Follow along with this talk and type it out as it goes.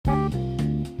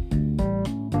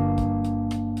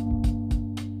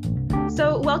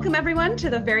So welcome everyone to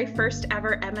the very first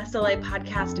ever MSLA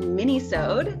podcast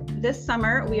mini-sode. This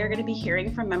summer, we are going to be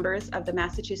hearing from members of the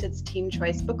Massachusetts Teen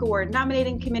Choice Book Award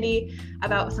nominating committee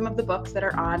about some of the books that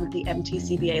are on the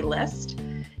MTCBA list.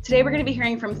 Today, we're going to be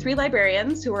hearing from 3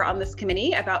 librarians who were on this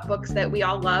committee about books that we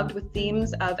all loved with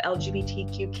themes of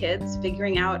LGBTQ kids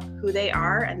figuring out who they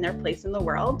are and their place in the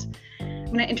world.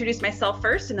 I'm going to introduce myself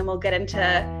first, and then we'll get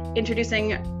into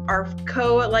introducing our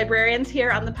co-librarians here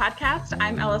on the podcast.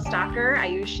 I'm Ella Stocker. I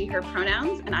use she, her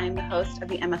pronouns, and I am the host of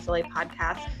the MSLA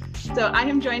podcast. So I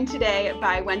am joined today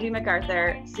by Wendy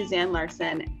MacArthur, Suzanne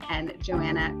Larson, and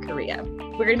Joanna Correa.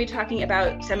 We're going to be talking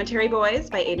about Cemetery Boys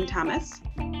by Aidan Thomas,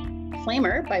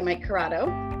 Flamer by Mike Corrado,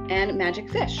 and Magic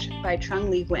Fish by Trung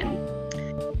Le Nguyen.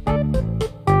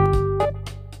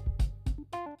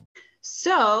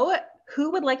 So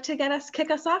who would like to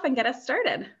kick us off and get us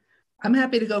started? I'm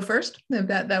happy to go first, if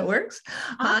that works.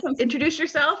 Awesome. Introduce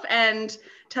yourself and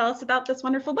tell us about this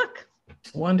wonderful book.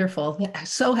 Wonderful.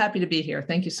 So happy to be here.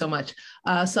 Thank you so much.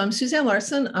 So I'm Suzanne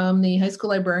Larson. I'm the high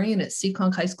school librarian at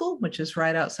Seekonk High School, which is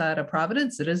right outside of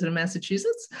Providence. It is in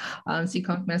Massachusetts,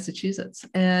 Seekonk, Massachusetts.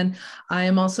 And I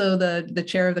am also the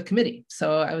chair of the committee.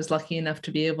 So I was lucky enough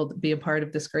to be able to be a part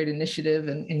of this great initiative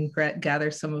and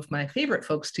gather some of my favorite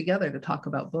folks together to talk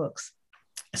about books.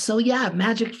 So yeah,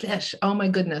 Magic Fish. Oh my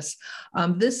goodness.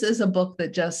 This is a book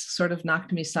that just sort of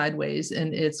knocked me sideways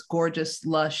in its gorgeous,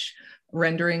 lush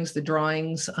renderings, the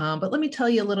drawings. But let me tell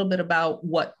you a little bit about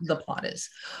what the plot is.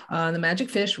 The Magic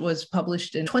Fish was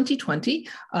published in 2020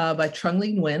 by Trung Le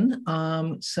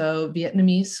Nguyen, so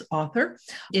Vietnamese author.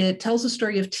 It tells the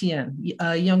story of Tien,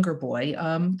 a younger boy,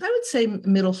 I would say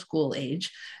middle school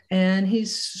age. And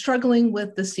he's struggling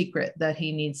with the secret that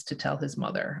he needs to tell his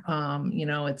mother.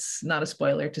 It's not a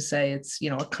spoiler to say it's,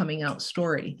 a coming out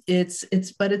story.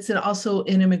 But it's also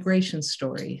an immigration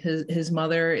story. His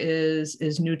mother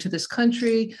is new to this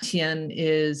country. Tien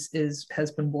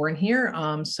has been born here.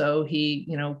 So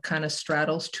he, kind of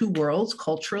straddles 2 worlds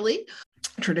culturally,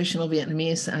 traditional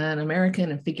Vietnamese and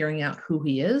American, and figuring out who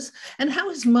he is and how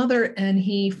his mother and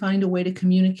he find a way to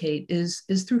communicate is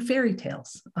through fairy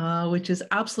tales, which is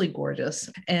absolutely gorgeous.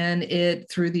 And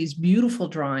through these beautiful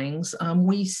drawings,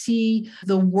 we see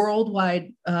the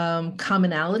worldwide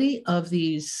commonality of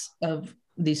these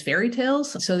fairy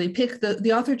tales. So they pick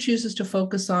the author chooses to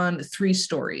focus on 3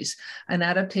 stories: an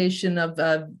adaptation of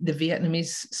the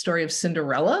Vietnamese story of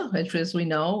Cinderella, which, as we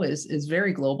know, is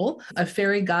very global, a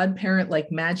fairy godparent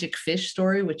like Magic Fish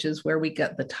story, which is where we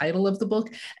get the title of the book.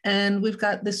 And we've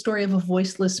got the story of a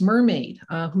voiceless mermaid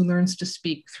who learns to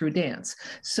speak through dance.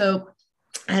 So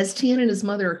as Tien and his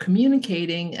mother are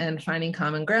communicating and finding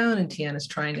common ground, and Tien is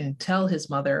trying to tell his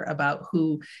mother about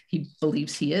who he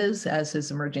believes he is as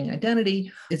his emerging identity,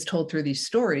 it's told through these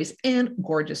stories and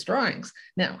gorgeous drawings.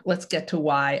 Now, let's get to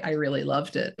why I really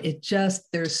loved it.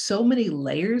 There's so many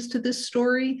layers to this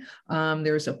story.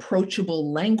 There's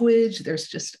approachable language.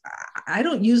 I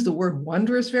don't use the word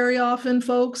wondrous very often,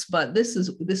 folks, but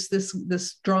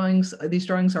these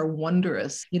drawings are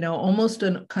wondrous, almost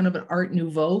a kind of an Art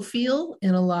Nouveau feel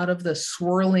in a lot of the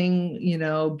swirling,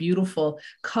 beautiful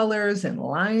colors and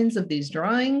lines of these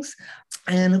drawings.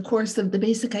 And of course, the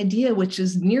basic idea, which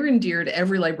is near and dear to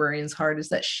every librarian's heart, is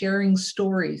that sharing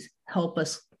stories help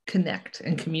us connect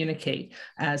and communicate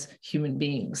as human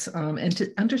beings, and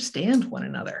to understand one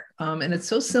another. And it's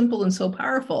so simple and so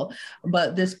powerful,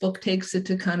 but this book takes it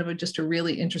to kind of just a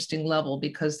really interesting level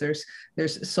because there's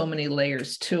so many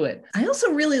layers to it. I also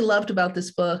really loved about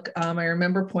this book, I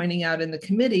remember pointing out in the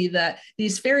committee that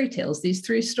these fairy tales, these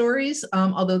 3 stories,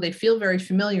 although they feel very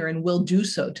familiar and will do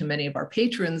so to many of our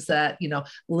patrons, that,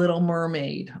 Little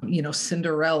Mermaid,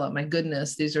 Cinderella, my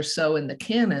goodness, these are so in the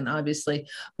canon, obviously.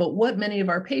 But what many of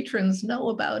our patrons know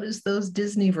about is those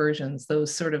Disney versions,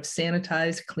 those sort of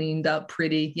sanitized, cleaned up,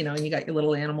 pretty, and you got your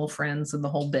little animal friends and the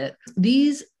whole bit.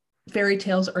 These fairy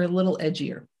tales are a little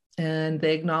edgier, and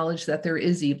they acknowledge that there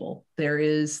is evil. There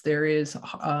is death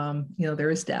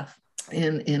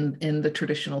in the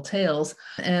traditional tales.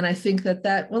 And I think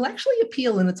that will actually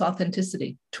appeal in its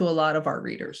authenticity to a lot of our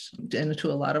readers and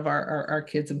to a lot of our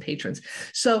kids and patrons.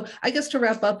 So I guess to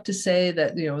wrap up, to say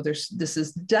that, this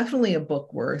is definitely a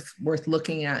book worth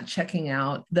looking at, checking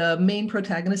out. The main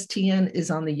protagonist, Tien,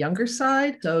 is on the younger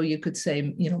side. So you could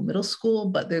say, middle school,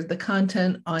 but the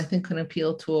content, I think, can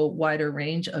appeal to a wider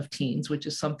range of teens, which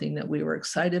is something that we were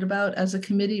excited about as a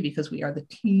committee because we are the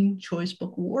Teen Choice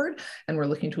Book Award and we're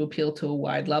looking to appeal to a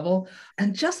wide level.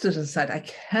 And just as an aside, I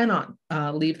cannot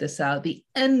leave this out. The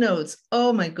endnotes,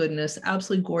 oh my goodness,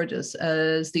 absolutely gorgeous.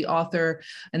 As the author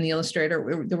and the illustrator,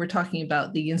 we're talking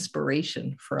about the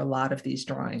inspiration for a lot of these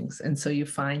drawings. And so you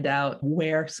find out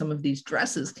where some of these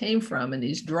dresses came from in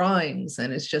these drawings.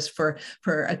 And it's just for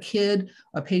a kid,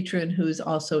 a patron who's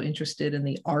also interested in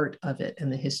the art of it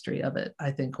and the history of it,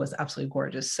 I think was absolutely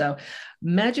gorgeous. So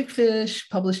Magic Fish,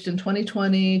 published in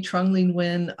 2020, Trung Le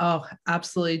Nguyen. Oh,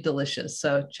 absolutely delicious.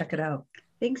 So check it out.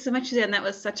 Thanks so much, Suzanne. That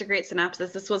was such a great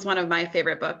synopsis. This was one of my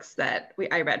favorite books that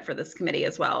I read for this committee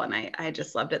as well. And I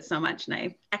just loved it so much. And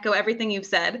I echo everything you've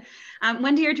said.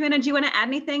 Wendy or Joanna, do you want to add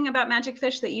anything about Magic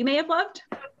Fish that you may have loved?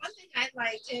 One thing I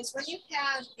like is when you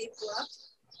have a book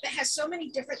that has so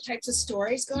many different types of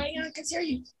stories going on, because here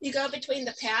you go between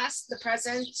the past, the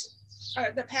present,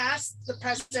 or the past, the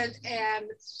present, and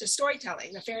the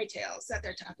storytelling, the fairy tales that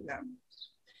they're talking about.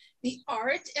 The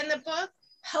art in the book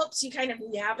helps you kind of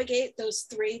navigate those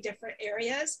three different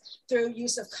areas through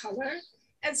use of color.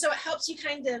 And so it helps you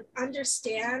kind of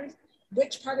understand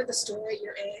which part of the story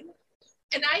you're in.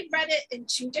 And I read it in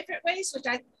two different ways,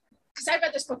 because I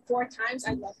read this book 4 times,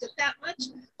 I loved it that much,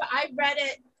 but I read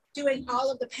it doing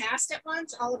all of the past at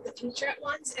once, all of the future at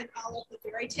once, and all of the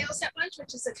fairy tales at once,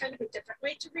 which is a kind of a different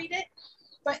way to read it.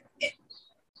 But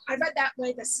I read that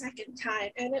way the second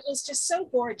time, and it was just so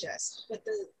gorgeous with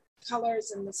the colors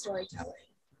and the storytelling.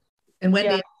 And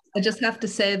Wendy, I just have to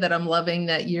say that I'm loving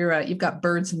that you've got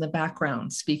birds in the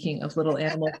background. Speaking of little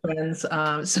animal friends,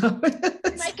 so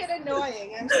it might get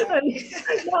annoying. I'm sorry.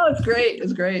 No, it's great.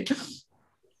 It's great.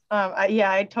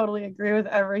 I totally agree with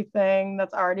everything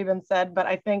that's already been said, but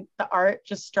I think the art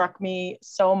just struck me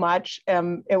so much.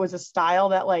 It was a style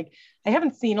that I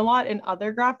haven't seen a lot in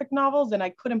other graphic novels, and I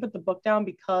couldn't put the book down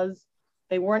because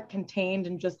they weren't contained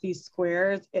in just these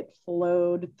squares. It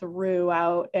flowed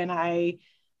throughout, and I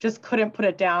just couldn't put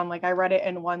it down. I read it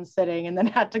in one sitting and then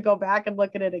had to go back and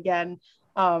look at it again.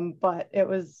 But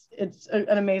it's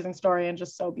an amazing story and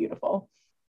just so beautiful.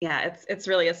 Yeah, it's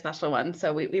really a special one.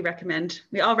 So we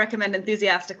all recommend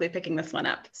enthusiastically picking this one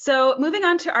up. So moving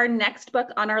on to our next book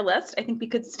on our list, I think we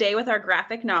could stay with our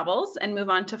graphic novels and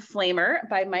move on to Flamer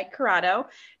by Mike Curato.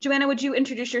 Joanna, would you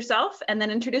introduce yourself and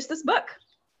then introduce this book?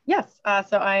 Yes,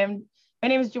 my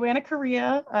name is Joanna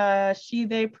Correa, she,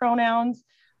 they pronouns.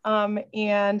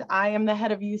 And I am the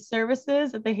head of youth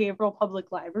services at the Haverhill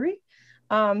Public Library.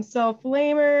 So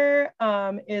Flamer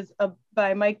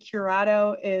by Mike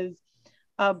Curato is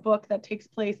a book that takes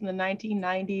place in the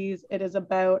 1990s. It is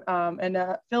about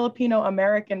a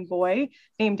Filipino-American boy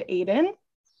named Aiden.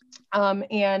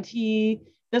 And the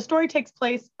story takes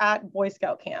place at Boy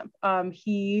Scout camp.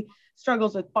 He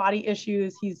struggles with body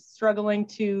issues. He's struggling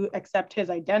to accept his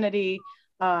identity,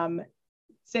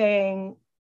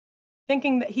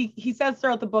 thinking that he says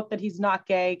throughout the book that he's not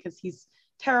gay because he's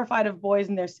terrified of boys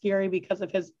and they're scary because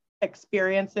of his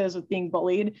experiences with being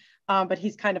bullied. But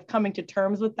he's kind of coming to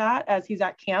terms with that as he's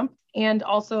at camp, and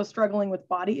also struggling with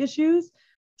body issues.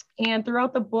 And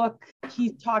throughout the book,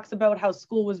 he talks about how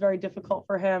school was very difficult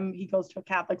for him. He goes to a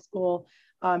Catholic school.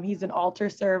 He's an altar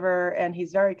server, and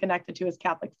he's very connected to his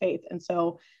Catholic faith. And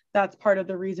so that's part of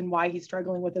the reason why he's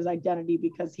struggling with his identity,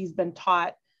 because he's been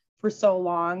taught for so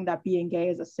long that being gay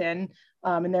is a sin.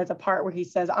 And there's a part where he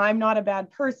says, I'm not a bad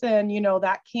person,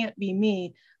 that can't be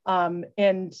me.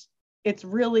 And it's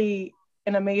really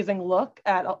an amazing look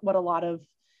at what a lot of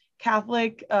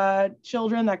Catholic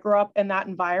children that grow up in that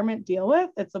environment deal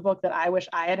with. It's a book that I wish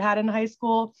I had in high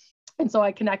school. And so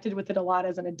I connected with it a lot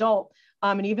as an adult.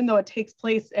 And even though it takes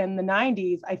place in the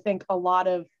 90s, I think a lot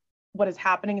of what is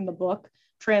happening in the book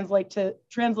translates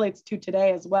to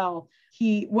today as well.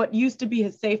 What used to be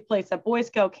his safe place at Boy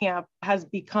Scout camp has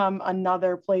become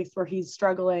another place where he's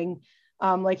struggling,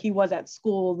 like he was at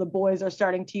school. The boys are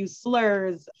starting to use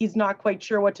slurs. He's not quite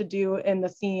sure what to do in the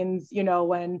scenes,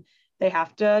 when they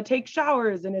have to take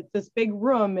showers and it's this big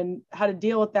room, and how to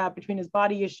deal with that between his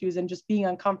body issues and just being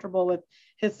uncomfortable with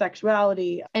his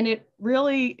sexuality. And it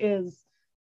really is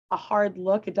a hard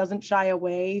look. It doesn't shy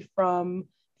away from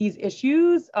these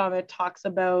issues. It talks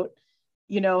about,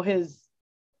 his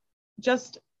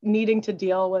just needing to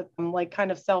deal with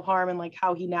kind of self-harm and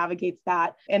how he navigates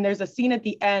that. And there's a scene at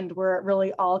the end where it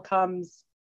really all comes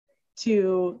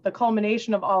to the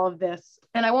culmination of all of this.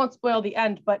 And I won't spoil the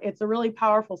end, but it's a really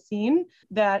powerful scene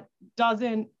that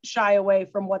doesn't shy away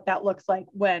from what that looks like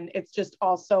when it's just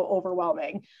all so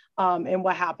overwhelming, and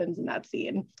what happens in that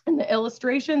scene. And the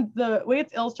illustration, the way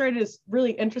it's illustrated is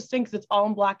really interesting because it's all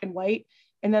in black and white.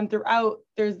 And then throughout,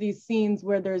 there's these scenes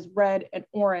where there's red and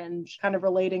orange, kind of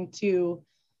relating to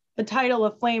the title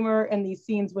of Flamer, and these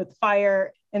scenes with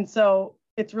fire. And so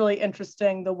it's really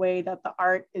interesting the way that the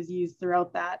art is used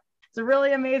throughout that. It's a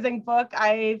really amazing book.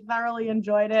 I thoroughly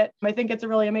enjoyed it. I think it's a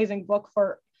really amazing book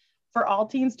for all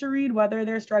teens to read, whether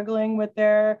they're struggling with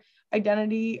their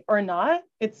identity or not.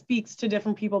 It speaks to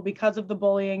different people because of the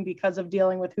bullying, because of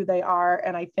dealing with who they are.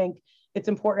 And I think it's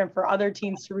important for other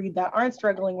teens to read that aren't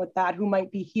struggling with that, who might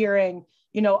be hearing,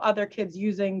 other kids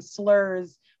using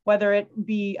slurs, whether it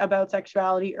be about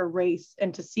sexuality or race,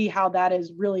 and to see how that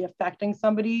is really affecting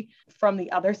somebody from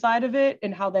the other side of it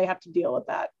and how they have to deal with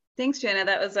that. Thanks, Joanna.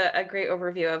 That was a great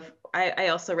overview of, I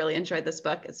also really enjoyed this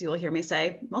book, as you will hear me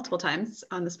say multiple times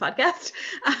on this podcast.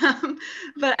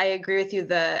 But I agree with you.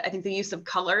 I think the use of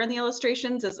color in the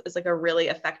illustrations is like a really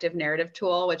effective narrative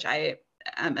tool, which I,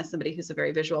 as somebody who's a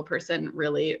very visual person,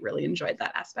 really, really enjoyed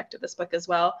that aspect of this book as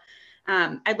well.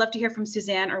 I'd love to hear from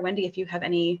Suzanne or Wendy if you have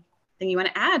anything you want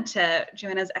to add to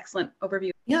Joanna's excellent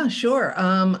overview. Yeah, sure.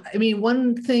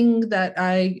 One thing that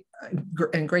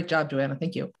and great job, Joanna,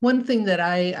 thank you. One thing that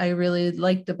I really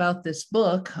liked about this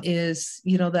book is,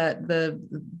 that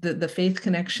the faith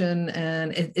connection,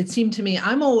 and it seemed to me,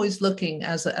 I'm always looking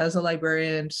as a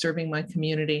librarian serving my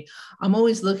community, I'm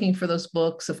always looking for those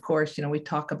books. Of course, we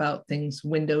talk about things,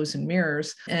 windows and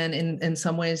mirrors, and in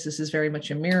some ways, this is very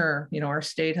much a mirror. Our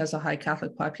state has a high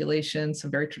Catholic population, some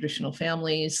very traditional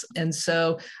families. And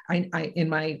so I in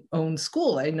my own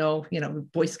school, I know,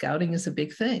 Boy Scouting is a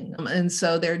big thing. And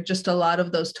so there are just a lot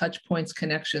of those touch points,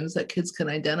 connections that kids can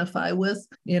identify with.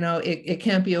 It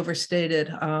can't be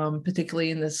overstated,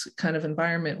 particularly in this kind of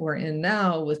environment we're in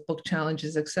now with book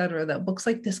challenges, et cetera, that books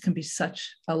like this can be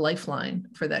such a lifeline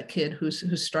for that kid who's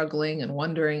struggling and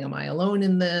wondering, am I alone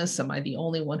in this? Am I the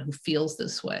only one who feels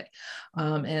this way?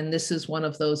 And this is one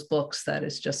of those books that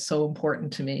is just so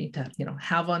important to me to,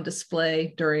 have on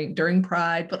display during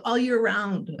Pride, but all year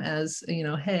round as,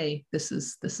 hey, this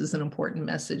is an important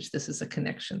message. This is a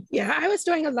connection. Yeah, I was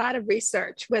doing a lot of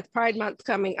research with Pride Month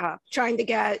coming up, trying to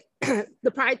get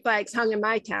the Pride flags hung in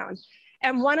my town.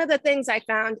 And one of the things I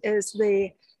found is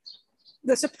the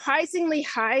surprisingly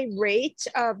high rate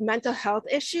of mental health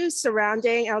issues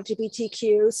surrounding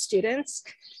LGBTQ students.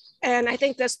 And I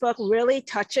think this book really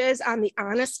touches on the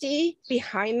honesty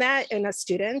behind that in a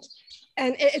student.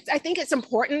 And I think it's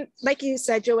important, like you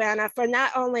said, Joanna, for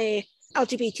not only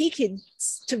LGBT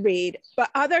kids to read, but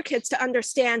other kids to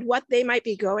understand what they might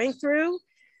be going through,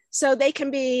 so they can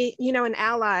be, an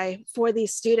ally for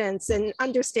these students and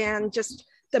understand just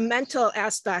the mental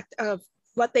aspect of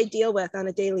what they deal with on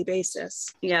a daily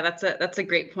basis. Yeah, that's a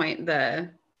great point. The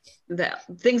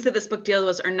things that this book deals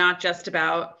with are not just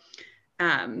about,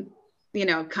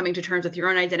 coming to terms with your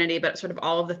own identity, but sort of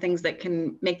all of the things that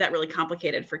can make that really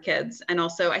complicated for kids. And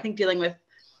also, I think dealing with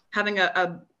having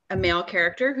a male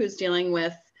character who's dealing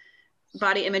with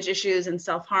body image issues and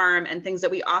self-harm and things that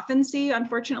we often see,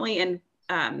 unfortunately, in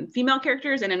female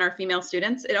characters and in our female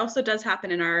students. It also does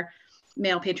happen in our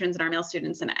male patrons and our male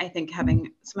students. And I think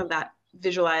having some of that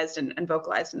visualized and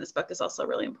vocalized in this book is also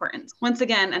really important. Once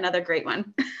again, another great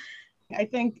one. I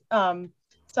think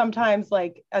sometimes,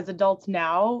 like, as adults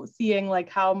now, seeing like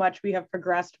how much we have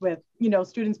progressed with,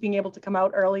 students being able to come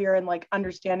out earlier and like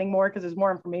understanding more because there's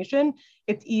more information,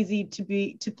 it's easy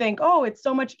to think, oh, it's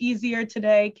so much easier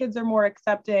today. Kids are more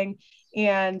accepting.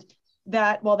 And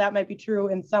that, while that might be true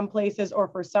in some places or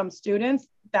for some students,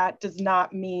 that does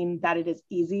not mean that it is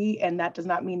easy. And that does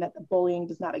not mean that the bullying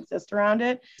does not exist around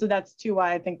it. So that's too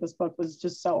why I think this book was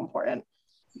just so important.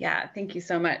 Yeah, thank you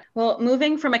so much. Well,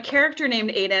 moving from a character named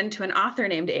Aiden to an author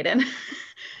named Aiden,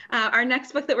 our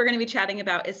next book that we're going to be chatting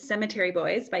about is Cemetery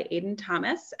Boys by Aiden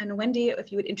Thomas. And Wendy, if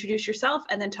you would introduce yourself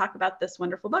and then talk about this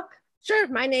wonderful book. Sure.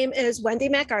 My name is Wendy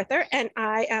MacArthur, and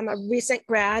I am a recent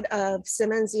grad of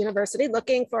Simmons University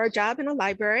looking for a job in a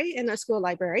library, in a school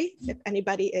library, if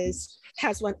anybody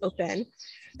has one open.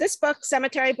 This book,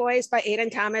 Cemetery Boys by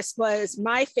Aiden Thomas, was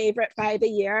my favorite by the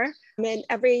year. I mean,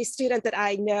 every student that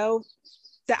I know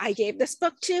that I gave this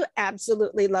book to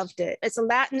absolutely loved it. It's a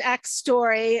Latinx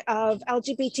story of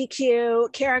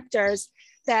LGBTQ characters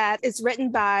that is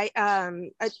written by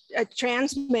a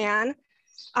trans man.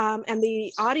 And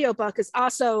the audiobook is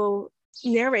also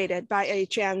narrated by a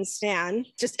trans man.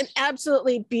 Just an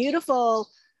absolutely beautiful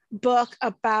book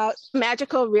about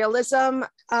magical realism,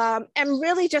 and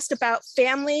really just about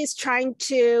families trying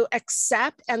to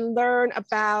accept and learn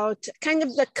about kind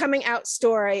of the coming out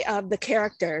story of the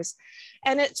characters.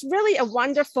 And it's really a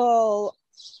wonderful,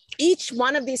 each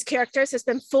one of these characters has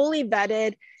been fully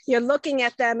vetted. You're looking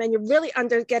at them and you're really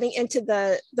getting into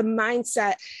the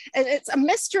mindset. And it's a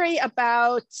mystery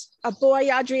about a boy,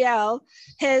 Adriel.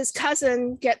 His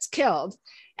cousin gets killed.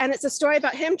 And it's a story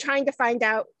about him trying to find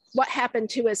out what happened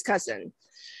to his cousin.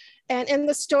 And in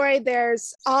the story,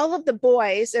 there's all of the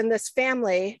boys in this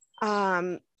family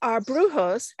are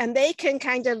brujos, and they can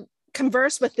kind of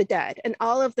converse with the dead, and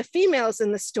all of the females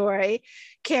in the story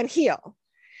can heal.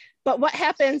 But what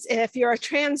happens if you're a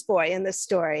trans boy in this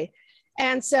story?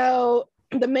 And so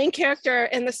the main character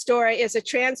in the story is a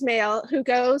trans male who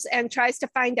goes and tries to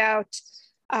find out,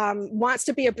 wants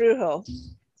to be a brujo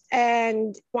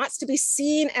and wants to be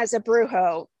seen as a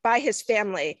brujo by his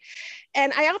family.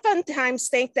 And I oftentimes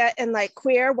think that in like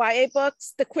queer YA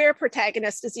books, the queer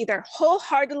protagonist is either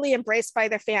wholeheartedly embraced by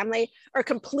their family or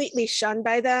completely shunned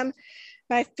by them.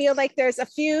 But I feel like there's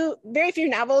very few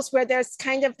novels where there's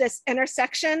kind of this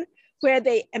intersection where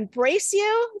they embrace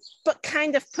you, but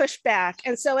kind of push back.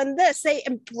 And so in this, they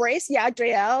embrace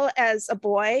Yadriel as a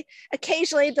boy.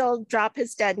 Occasionally they'll drop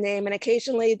his dead name, and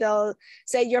occasionally they'll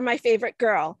say, "You're my favorite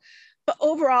girl." But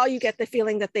overall, you get the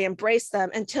feeling that they embrace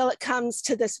them until it comes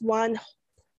to this one,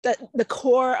 the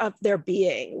core of their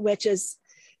being, which is,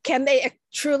 can they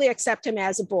truly accept him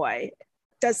as a boy?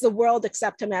 Does the world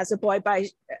accept him as a boy by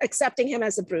accepting him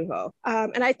as a brujo?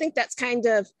 And I think that's kind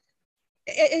of,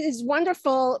 it is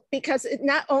wonderful because it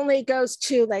not only goes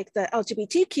to like the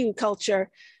LGBTQ culture,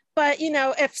 but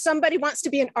if somebody wants to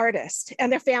be an artist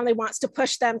and their family wants to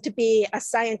push them to be a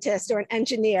scientist or an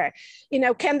engineer,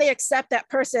 can they accept that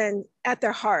person at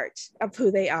their heart of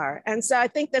who they are? And so I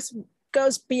think this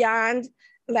goes beyond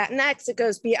Latinx, it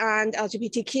goes beyond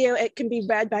LGBTQ. It can be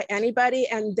read by anybody,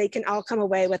 and they can all come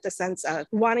away with a sense of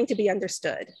wanting to be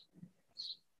understood.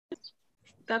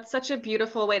 That's such a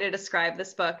beautiful way to describe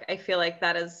this book. I feel like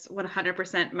that is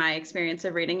 100% my experience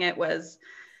of reading it, was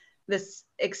this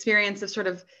experience of sort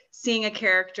of seeing a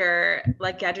character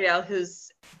like Gadriel,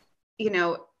 who's,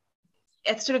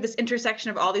 it's sort of this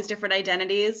intersection of all these different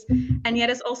identities, and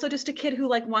yet is also just a kid who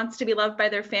like wants to be loved by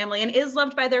their family and is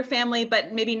loved by their family,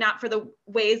 but maybe not for the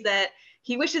ways that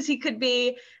he wishes he could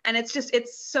be. And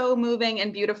it's so moving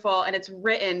and beautiful, and it's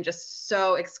written just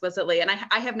so exquisitely. And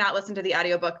I have not listened to the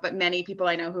audiobook, but many people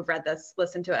I know who've read this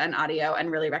listen to it on audio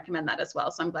and really recommend that as well.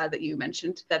 So I'm glad that you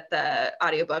mentioned that the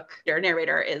audiobook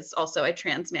narrator is also a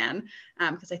trans man,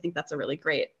 because I think that's a really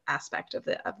great aspect of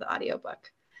the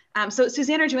audiobook. So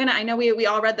Suzanne or Joanna, I know we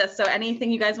all read this, so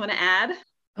anything you guys want to add?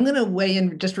 I'm going to weigh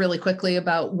in just really quickly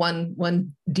about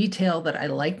one detail that I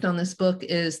liked on this book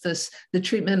is the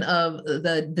treatment of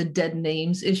the dead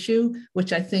names issue,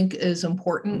 which I think is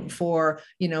important for,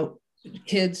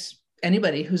 kids,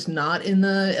 anybody who's not in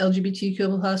the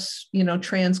LGBTQ plus,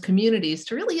 trans communities,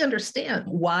 to really understand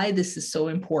why this is so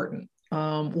important.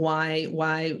 Why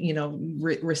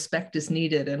respect is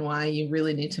needed, and why you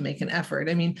really need to make an effort.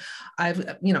 I mean, I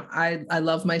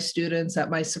love my students at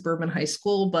my suburban high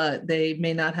school, but they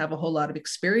may not have a whole lot of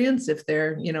experience if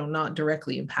they're, not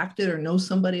directly impacted or know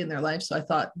somebody in their life. So I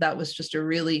thought that was just a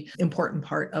really important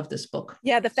part of this book.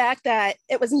 Yeah, the fact that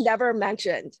it was never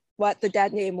mentioned what the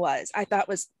dead name was, I thought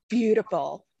was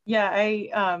beautiful. Yeah,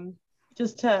 I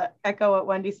just to echo what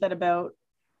Wendy said about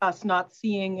us not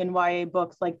seeing in YA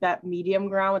books like that medium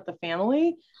ground with the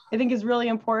family, I think is really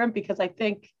important, because I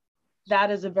think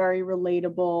that is a very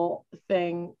relatable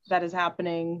thing that is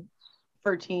happening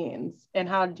for teens. And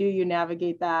how do you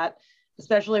navigate that,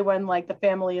 especially when like the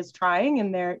family is trying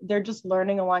and they're just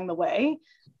learning along the way.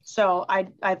 So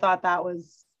I thought that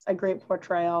was a great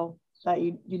portrayal that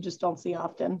you just don't see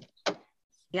often.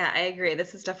 Yeah, I agree.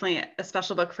 This is definitely a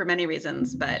special book for many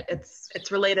reasons, but its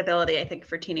relatability, I think,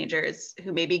 for teenagers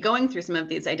who may be going through some of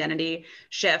these identity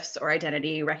shifts or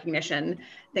identity recognition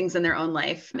things in their own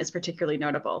life is particularly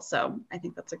notable. So I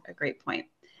think that's a great point.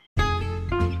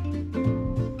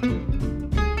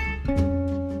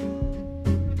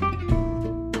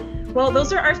 Well,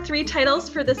 those are our 3 titles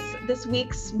for this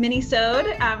week's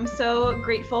mini-sode. I'm so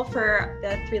grateful for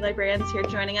the 3 librarians here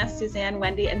joining us, Suzanne,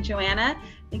 Wendy, and Joanna.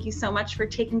 Thank you so much for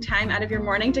taking time out of your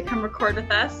morning to come record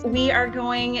with us. We are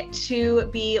going to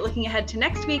be looking ahead to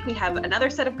next week. We have another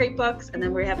set of great books, and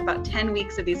then we have about 10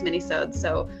 weeks of these mini-sodes.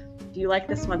 So if you like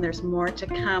this one, there's more to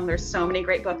come. There's so many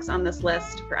great books on this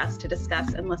list for us to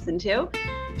discuss and listen to.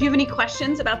 If you have any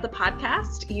questions about the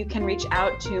podcast, you can reach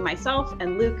out to myself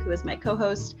and Luke, who is my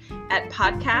co-host, at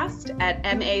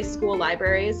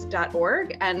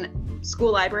podcast@maschoollibraries.org. And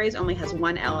School Libraries only has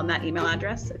one L in that email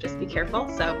address, so just be careful.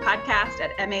 So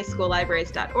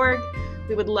podcast@maschoollibraries.org.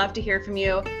 We would love to hear from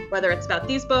you, whether it's about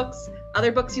these books,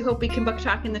 other books you hope we can book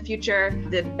talk in the future,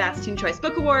 the Bass Teen Choice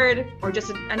Book Award, or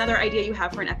just another idea you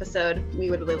have for an episode. We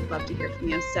would really love to hear from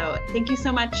you. So thank you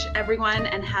so much, everyone,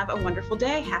 and have a wonderful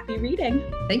day. Happy reading.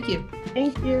 Thank you.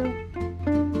 Thank you.